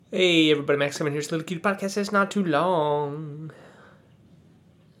Hey everybody, Max coming here. It's a little cute podcast. It's not too long.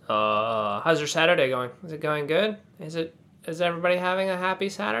 How's your Saturday going? Is it going good? Is everybody having a happy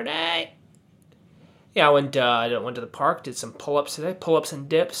Saturday? Yeah, I went to the park, did some pull-ups today. Pull-ups and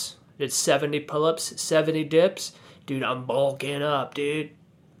dips. Did 70 pull-ups, 70 dips. Dude, I'm bulking up, dude.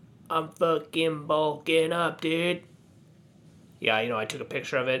 I'm fucking bulking up, dude. Yeah, I took a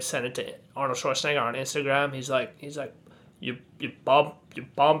picture of it, sent it to Arnold Schwarzenegger on Instagram. He's like, you're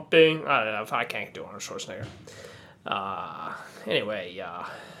bumping. I don't know if I can't do Arnold Schwarzenegger. Anyway,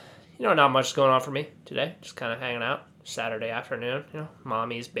 not much is going on for me today. Just kind of hanging out. Saturday afternoon,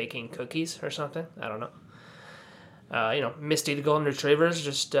 mommy's baking cookies or something. I don't know. Misty the golden retriever's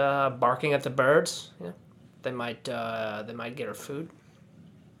just barking at the birds. They might get her food.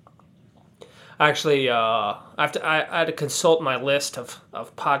 Actually, I had to consult my list of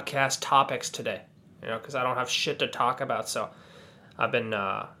podcast topics today, because I don't have shit to talk about. So I've been,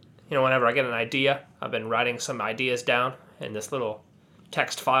 whenever I get an idea, I've been writing some ideas down in this little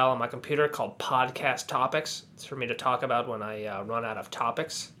text file on my computer called podcast topics. It's for me to talk about when I run out of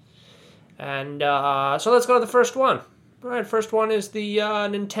topics. And so let's go to the first one. All right, first one is the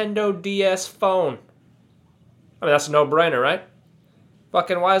Nintendo DS phone. I mean, that's a no-brainer, right?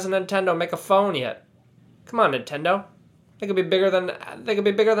 Fucking why doesn't Nintendo make a phone yet? Come on, Nintendo. They could be bigger than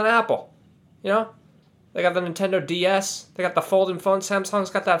Apple. They got the Nintendo DS. They got the folding phone. Samsung's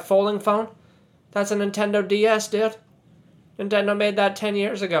got that folding phone. That's a Nintendo DS, dude. Nintendo made that 10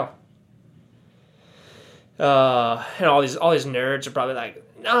 years ago. And all these nerds are probably like,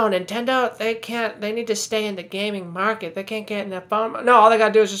 no, Nintendo, they need to stay in the gaming market. They can't get in that phone. No, all they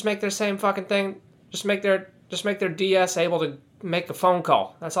gotta do is just make their same fucking thing. Just make their DS able to make a phone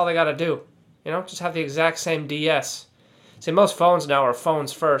call. That's all they gotta do. Just have the exact same DS. See, most phones now are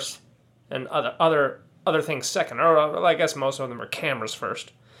phones first, and other things second. Or I guess most of them are cameras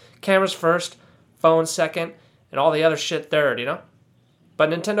first. Cameras first, phones second, and all the other shit third.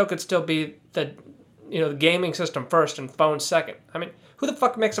 But Nintendo could still be the gaming system first and phones second. I mean, who the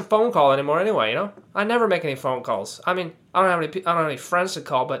fuck makes a phone call anymore anyway? I never make any phone calls. I mean, I don't have any friends to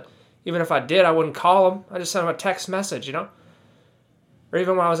call, but even if I did, I wouldn't call them. I just send them a text message. Or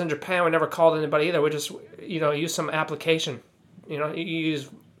even when I was in Japan, we never called anybody either. We just, use some application. You use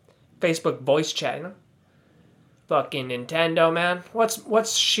Facebook voice chat, Fucking Nintendo, man. What's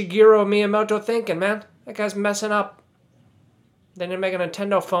Shigeru Miyamoto thinking, man? That guy's messing up. They didn't make a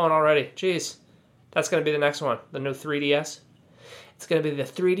Nintendo phone already. Jeez. That's going to be the next one. The new 3DS. It's going to be the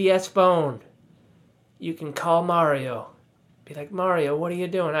 3DS phone. You can call Mario. Be like, Mario, what are you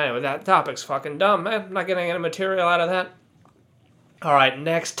doing? Anyway, that topic's fucking dumb, man. I'm not getting any material out of that. All right,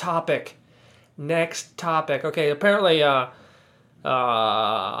 next topic. Okay, apparently, I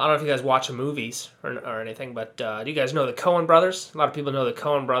don't know if you guys watch movies or anything, but do you guys know the Coen brothers? A lot of people know the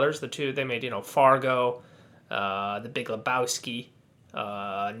Coen brothers. The two, they made, Fargo, The Big Lebowski,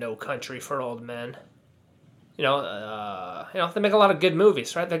 No Country for Old Men. They make a lot of good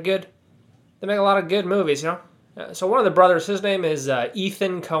movies, right? They're good. They make a lot of good movies, So one of the brothers, his name is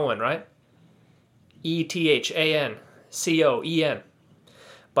Ethan Cohen, right? Ethan Coen.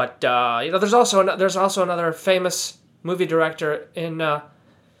 But there's also another famous movie director in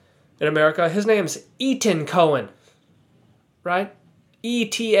America. His name's Etan Cohen, right?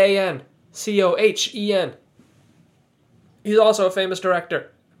 Etan Cohen. He's also a famous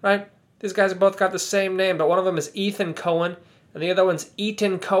director, right? These guys have both got the same name, but one of them is Ethan Cohen, and the other one's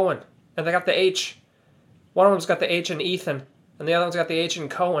Etan Cohen, and they got the H. One of them's got the H in Ethan, and the other one's got the H in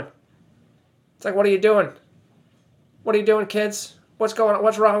Cohen. It's like, what are you doing? What are you doing, kids? What's going on?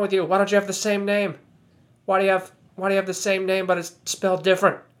 What's wrong with you? Why don't you have the same name? Why do you have the same name, but it's spelled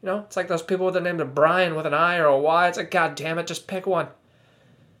different? It's like those people with the name of Brian with an I or a Y. It's like, God damn it, just pick one.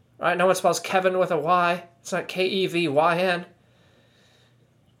 Right? No one spells Kevin with a Y. It's not Kevyn.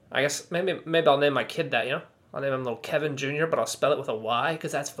 I guess maybe I'll name my kid that, I'll name him little Kevin Jr., but I'll spell it with a Y,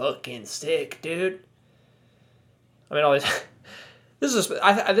 because that's fucking sick, dude. I mean, all these... This is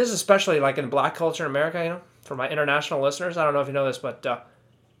especially like in black culture in America, for my international listeners. I don't know if you know this, but a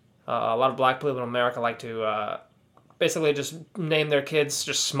lot of black people in America like to basically just name their kids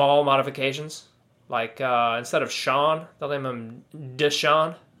just small modifications. Like instead of Sean, they'll name him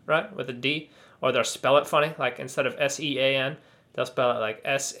Deshaun, right, with a D. Or they'll spell it funny, like instead of Sean, they'll spell it like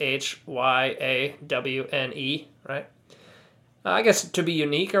Shyawne, right? I guess to be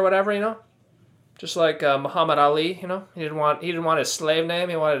unique or whatever, Just like Muhammad Ali, he didn't want his slave name.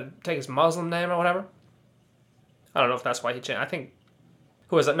 He wanted to take his Muslim name or whatever. I don't know if that's why he changed. I think,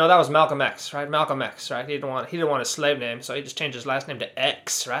 who was that? No, that was Malcolm X, right? Malcolm X, right? He didn't want his slave name, so he just changed his last name to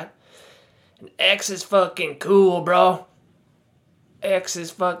X, right? And X is fucking cool, bro. X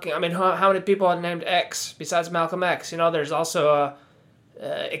is fucking. I mean, how many people are named X besides Malcolm X? You know, there's also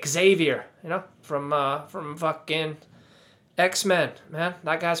Xavier. You know, from fucking X-Men. Man,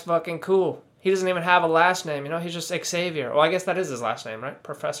 that guy's fucking cool. He doesn't even have a last name. You know, he's just Xavier. Well, I guess that is his last name, right?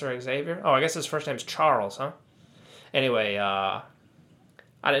 Professor Xavier. Oh, I guess his first name's Charles, huh? Anyway, I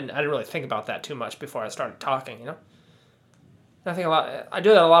didn't really think about that too much before I started talking. You know. I think I do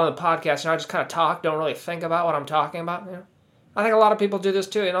that a lot of the podcasts. You know, I just kind of talk, don't really think about what I'm talking about. You know, I think a lot of people do this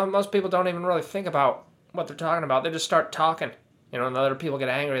too. You know, most people don't even really think about what they're talking about. They just start talking. You know, and other people get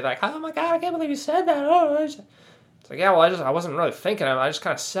angry, like, "Oh my god, I can't believe you said that." Oh, it's like, yeah, well, I wasn't really thinking of it. I just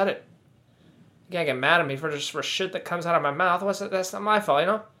kind of said it. You can't get mad at me for shit that comes out of my mouth. That's not my fault, you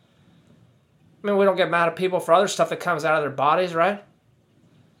know. I mean, we don't get mad at people for other stuff that comes out of their bodies, right?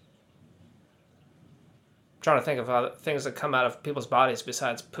 Trying to think of other things that come out of people's bodies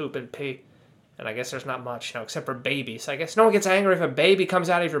besides poop and pee. And I guess there's not much, you know, except for babies. I guess no one gets angry if a baby comes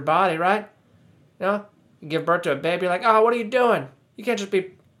out of your body, right? You know? You give birth to a baby, you're like, oh, what are you doing? You can't just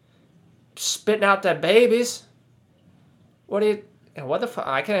be spitting out that babies. What the fuck?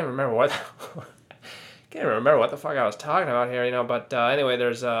 I can't even remember what the fuck I was talking about here, you know, but anyway,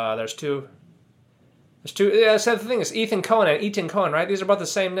 there's two, yeah, so the thing is, Ethan Cohen and Etan Cohen, right? These are both the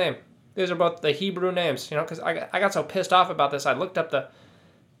same name. These are both the Hebrew names, you know, because I got so pissed off about this. I looked up the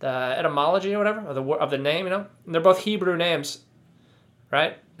etymology or whatever of the name, you know. And they're both Hebrew names,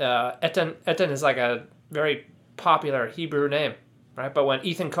 right? Etan is like a very popular Hebrew name, right? But when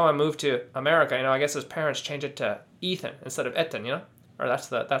Ethan Cohen moved to America, you know, I guess his parents changed it to Ethan instead of Etan, you know, or that's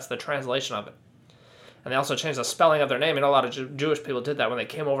the translation of it. And they also changed the spelling of their name. You know, a lot of Jewish people did that when they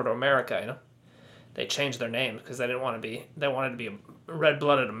came over to America, you know. They changed their name because they wanted to be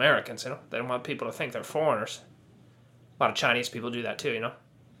red-blooded Americans, you know. They didn't want people to think they're foreigners. A lot of Chinese people do that too, you know.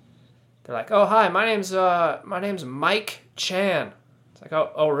 They're like, "Oh, hi, my name's Mike Chan." It's like,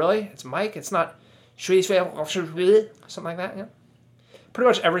 "Oh, really? It's Mike? It's not Shui something like that, you know." Pretty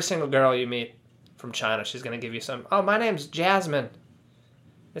much every single girl you meet from China, she's gonna give you some. "Oh, my name's Jasmine.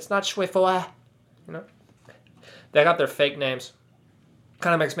 It's not Shui Fua," you know. They got their fake names.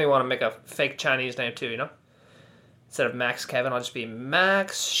 Kind of makes me want to make a fake Chinese name too, you know. Instead of Max Kevin, I'll just be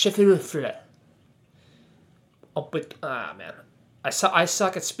Max Shifrufre. Oh, but man, I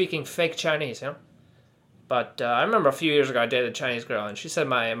suck at speaking fake Chinese, you know. But I remember a few years ago I dated a Chinese girl, and she said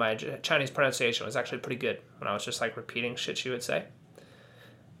my Chinese pronunciation was actually pretty good when I was just like repeating shit she would say.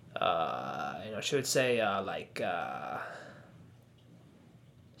 You know, she would say shara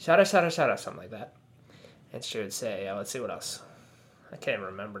shara shara, something like that, and she would say, let's see what else. I can't even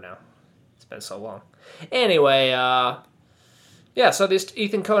remember now. It's been so long. Anyway, yeah. So these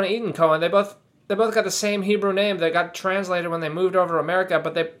Ethan Cohen and Etan Cohen, they both got the same Hebrew name. They got translated when they moved over to America,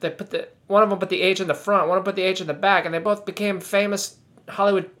 but they put one of them put the H in the front, one of them put the H in the back, and they both became famous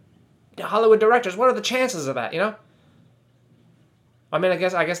Hollywood directors. What are the chances of that? You know. I mean, I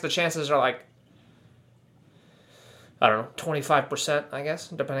guess the chances are like, I don't know, 25%. I guess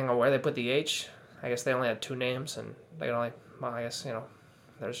depending on where they put the H. I guess they only had two names, and they could only. Well, I guess, you know,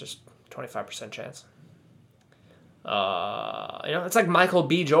 there's just 25% chance. You know, it's like Michael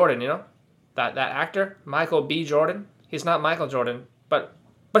B. Jordan, you know? That actor, Michael B. Jordan. He's not Michael Jordan, but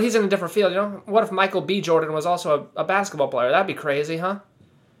he's in a different field, you know? What if Michael B. Jordan was also a basketball player? That'd be crazy, huh?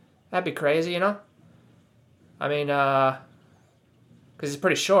 That'd be crazy, you know? I mean, because he's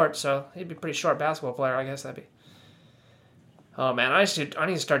pretty short, so he'd be a pretty short basketball player, I guess that'd be. Oh, man, I need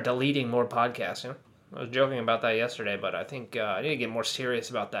to start deleting more podcasts, you know? I was joking about that yesterday, but I think I need to get more serious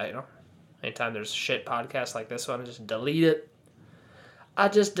about that, you know? Anytime there's shit podcasts like this one, I just delete it. I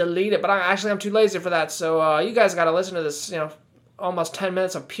just delete it, but I'm too lazy for that, so you guys got to listen to this, you know, almost 10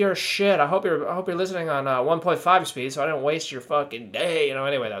 minutes of pure shit. I hope you're listening on 1.5 speed, so I didn't waste your fucking day, you know?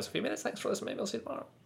 Anyway, that was a few minutes. Thanks for listening. Maybe I'll see you tomorrow.